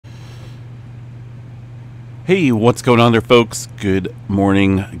Hey, what's going on there, folks? Good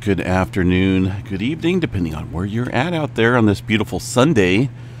morning, good afternoon, good evening, depending on where you're at out there on this beautiful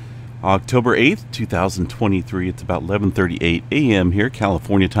Sunday, October 8th, 2023. It's about 11:38 a.m. here,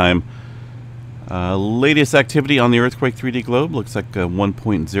 California time. Latest activity on the earthquake 3D globe looks like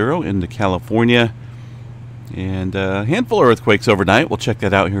 1.0 into California. And a handful of earthquakes overnight. We'll check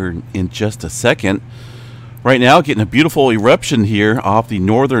that out here in just a second. Right now, getting a beautiful eruption here off the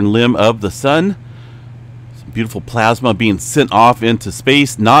northern limb of the sun. Beautiful plasma being sent off into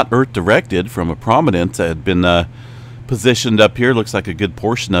space, not Earth directed, from a prominence that had been positioned up here. Looks like a good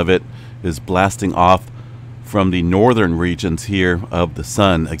portion of it is blasting off from the northern regions here of the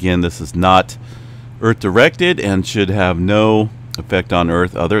sun. Again, this is not Earth directed and should have no effect on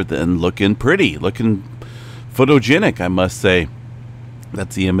Earth other than looking pretty, looking photogenic, I must say.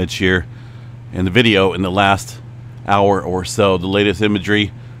 That's the image here in the video in the last hour or so. The latest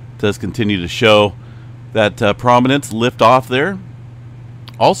imagery does continue to show that Prominence lift off there.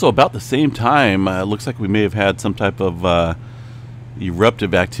 Also, about the same time, looks like we may have had some type of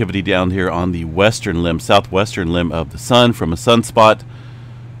eruptive activity down here on the western limb, southwestern limb of the sun from a sunspot.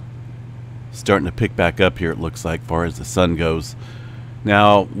 Starting to pick back up here, it looks like, far as the sun goes.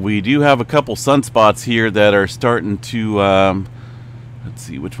 Now, we do have a couple sunspots here that are starting to, let's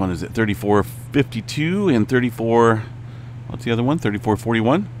see, which one is it? 3452 and 34, what's the other one?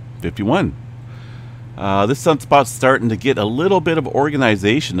 3441? 51. This sunspot's starting to get a little bit of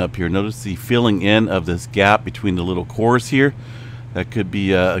organization up here. Notice the filling in of this gap between the little cores here. That could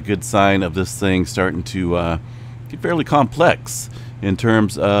be a good sign of this thing starting to get fairly complex in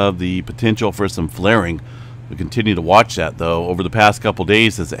terms of the potential for some flaring. We continue to watch that, though. Over the past couple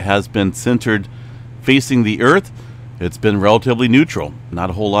days, as it has been centered facing the Earth, it's been relatively neutral. Not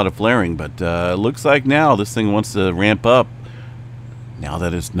a whole lot of flaring, but it looks like now this thing wants to ramp up now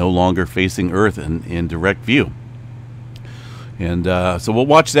that it's no longer facing Earth in direct view. And so we'll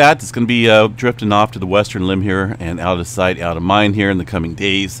watch that. It's going to be drifting off to the western limb here and out of sight, out of mind here in the coming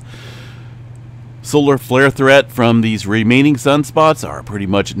days. Solar flare threat from these remaining sunspots are pretty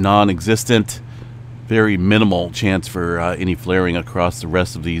much non-existent. Very minimal chance for any flaring across the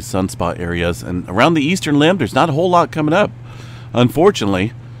rest of these sunspot areas. And around the eastern limb, there's not a whole lot coming up,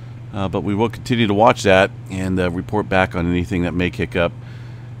 unfortunately. But we will continue to watch that and report back on anything that may kick up.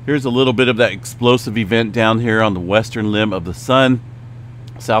 Here's a little bit of that explosive event down here on the western limb of the sun,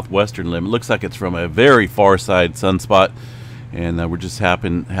 southwestern limb. It looks like it's from a very far side sunspot, and we're just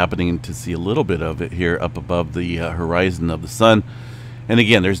happening to see a little bit of it here up above the horizon of the sun. And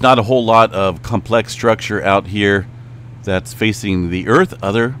again, there's not a whole lot of complex structure out here that's facing the Earth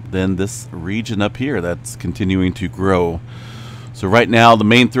other than this region up here that's continuing to grow. So right now, the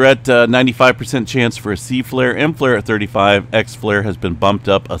main threat, 95% chance for a C flare, M flare at 35, X flare has been bumped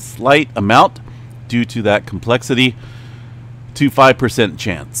up a slight amount due to that complexity to 5%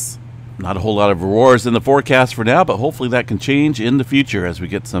 chance. Not a whole lot of auroras in the forecast for now, but hopefully that can change in the future as we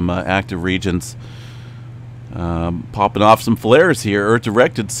get some active regions popping off some flares here, Earth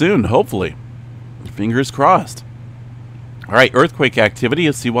directed soon, hopefully. Fingers crossed. All right, earthquake activity.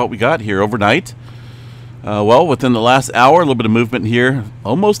 Let's see what we got here overnight. Well, within the last hour, a little bit of movement here.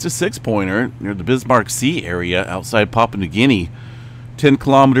 Almost a 6-pointer near the Bismarck Sea area outside Papua New Guinea. 10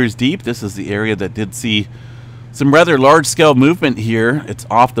 kilometers deep. This is the area that did see some rather large-scale movement here. It's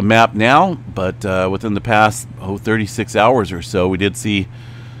off the map now, but within the past 36 hours or so, we did see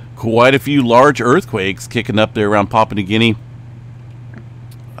quite a few large earthquakes kicking up there around Papua New Guinea.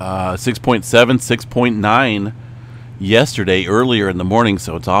 6.7, 6.9 yesterday, earlier in the morning,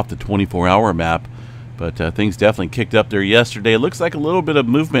 so it's off the 24-hour map. But things definitely kicked up there yesterday. It looks like a little bit of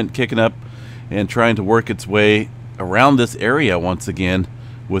movement kicking up and trying to work its way around this area once again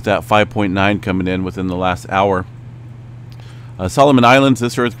with that 5.9 coming in within the last hour. Solomon Islands,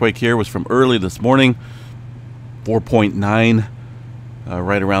 this earthquake here was from early this morning. 4.9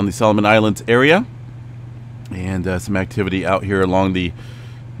 right around the Solomon Islands area. And some activity out here along the,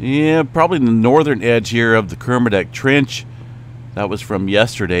 probably the northern edge here of the Kermadec Trench. That was from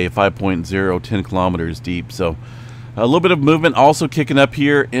yesterday, 5.0, 10 kilometers deep. So a little bit of movement also kicking up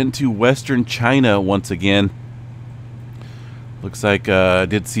here into western China once again. Looks like I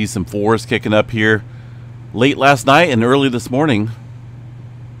did see some 4s kicking up here late last night and early this morning.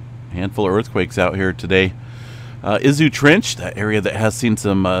 A handful of earthquakes out here today. Izu Trench, that area that has seen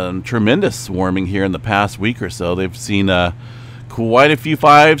some tremendous warming here in the past week or so. They've seen quite a few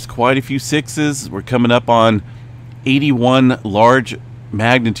 5s, quite a few 6s. We're coming up on 81 large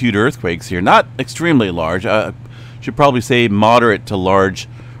magnitude earthquakes here. Not extremely large. I should probably say moderate to large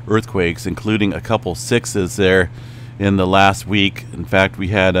earthquakes, including a couple 6s there in the last week. In fact, we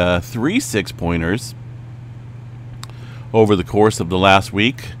had 3 6-pointers over the course of the last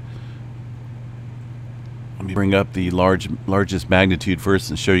week. Let me bring up the largest magnitude first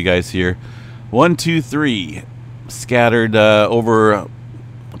and show you guys here. 1, 2, 3 scattered over a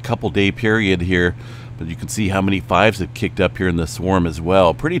couple day period here, but you can see how many 5s have kicked up here in the swarm as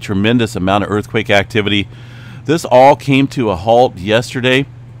well. Pretty tremendous amount of earthquake activity. This all came to a halt yesterday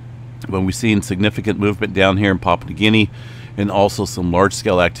when we seen significant movement down here in Papua New Guinea, and also some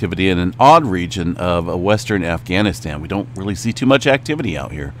large-scale activity in an odd region of western Afghanistan. We don't really see too much activity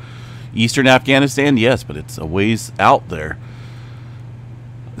out here. Eastern Afghanistan, yes, but it's a ways out there.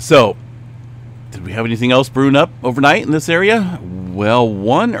 So, did we have anything else brewing up overnight in this area? Well,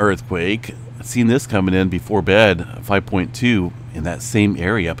 one earthquake, I've seen this coming in before bed, 5.2 in that same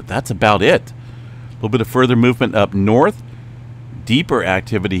area, but that's about it. A little bit of further movement up north. Deeper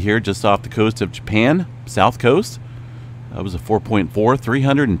activity here just off the coast of Japan, south coast. That was a 4.4,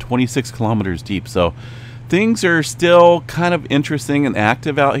 326 kilometers deep. So things are still kind of interesting and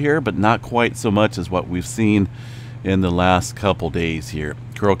active out here, but not quite so much as what we've seen in the last couple days here.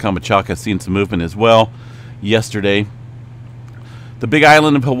 Kuro Kamchatka seen some movement as well yesterday. The big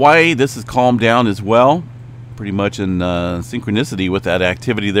island of Hawaii, this has calmed down as well, pretty much in synchronicity with that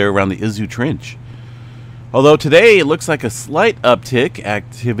activity there around the Izu Trench. Although today it looks like a slight uptick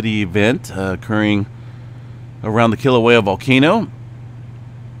activity event occurring around the Kilauea volcano.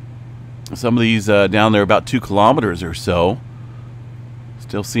 Some of these down there about 2 kilometers or so.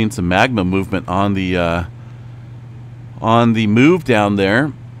 Still seeing some magma movement on the move down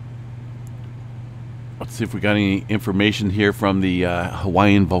there. Let's see if we got any information here from the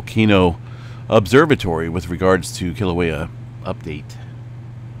Hawaiian Volcano Observatory with regards to Kilauea update.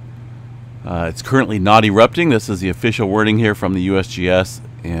 It's currently not erupting. This is the official wording here from the USGS,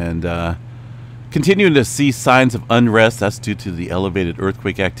 and continuing to see signs of unrest. That's due to the elevated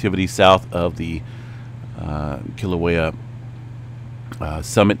earthquake activity south of the Kilauea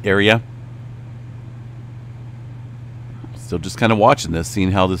summit area. Still just kind of watching this,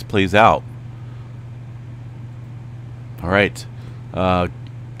 seeing how this plays out. All right,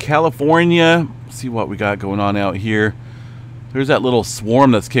 California. See what we got going on out here. There's that little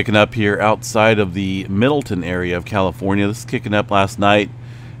swarm that's kicking up here outside of the Middleton area of California. This is kicking up last night,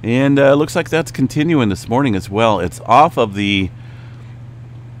 and looks like that's continuing this morning as well. It's off of the,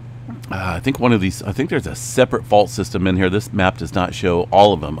 I think one of these, I think there's a separate fault system in here. This map does not show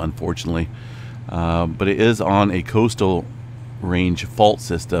all of them, unfortunately, but it is on a coastal range fault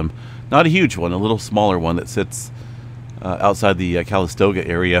system. Not a huge one, a little smaller one that sits outside the Calistoga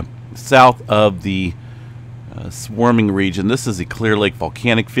area, south of the swarming region. This is a Clear Lake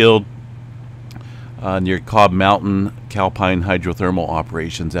volcanic field near Cobb Mountain. Calpine hydrothermal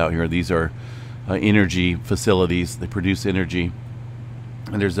operations out here. These are energy facilities. They produce energy,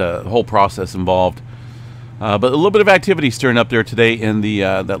 and there's a whole process involved. But a little bit of activity stirring up there today in the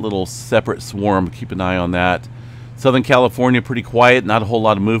that little separate swarm. Keep an eye on that. Southern California, pretty quiet. Not a whole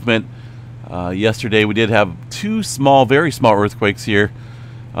lot of movement. Yesterday we did have 2 small, very small earthquakes here.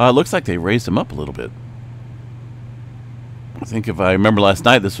 Looks like they raised them up a little bit. I think if I remember last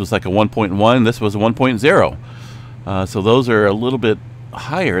night, this was like a 1.1. This was a 1.0. So those are a little bit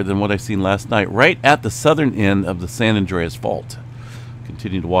higher than what I've seen last night, right at the southern end of the San Andreas Fault.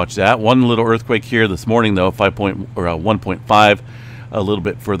 Continue to watch that. One little earthquake here this morning, though, 1.5, a little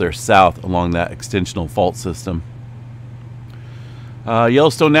bit further south along that extensional fault system.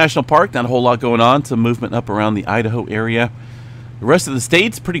 Yellowstone National Park, not a whole lot going on. Some movement up around the Idaho area. The rest of the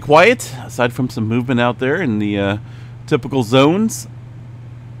state's pretty quiet, aside from some movement out there in the typical zones.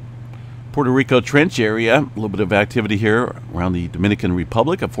 Puerto Rico Trench area, a little bit of activity here around the Dominican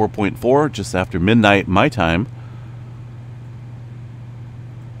Republic, at 4.4 just after midnight my time.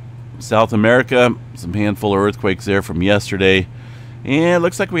 South America, some handful of earthquakes there from yesterday, and it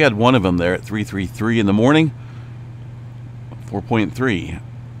looks like we had one of them there at 3:33 in the morning. 4.3,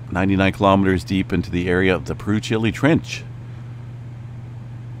 99 kilometers deep into the area of the Peru-Chile Trench.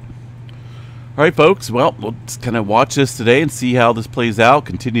 All right, folks, well, let's kind of watch this today and see how this plays out.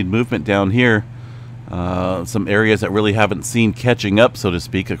 Continued movement down here. Some areas that really haven't seen catching up, so to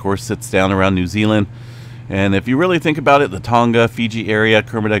speak, of course, sits down around New Zealand. And if you really think about it, the Tonga, Fiji area,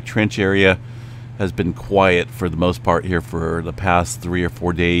 Kermadec Trench area has been quiet for the most part here for the past 3 or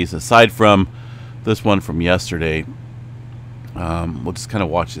 4 days, aside from this one from yesterday. We'll just kind of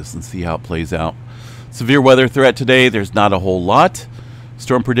watch this and see how it plays out. Severe weather threat today, there's not a whole lot.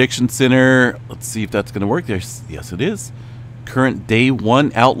 Storm Prediction Center, let's see if that's going to work. Yes, it is. Current day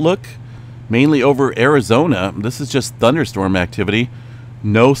 1 outlook, mainly over Arizona. This is just thunderstorm activity.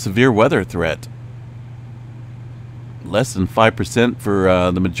 No severe weather threat. Less than 5%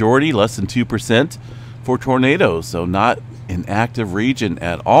 for the majority, less than 2% for tornadoes. So not an active region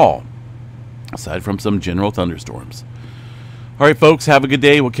at all, aside from some general thunderstorms. All right, folks, have a good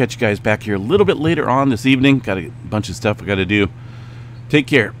day. We'll catch you guys back here a little bit later on this evening. Got a bunch of stuff we got to do. Take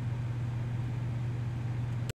care.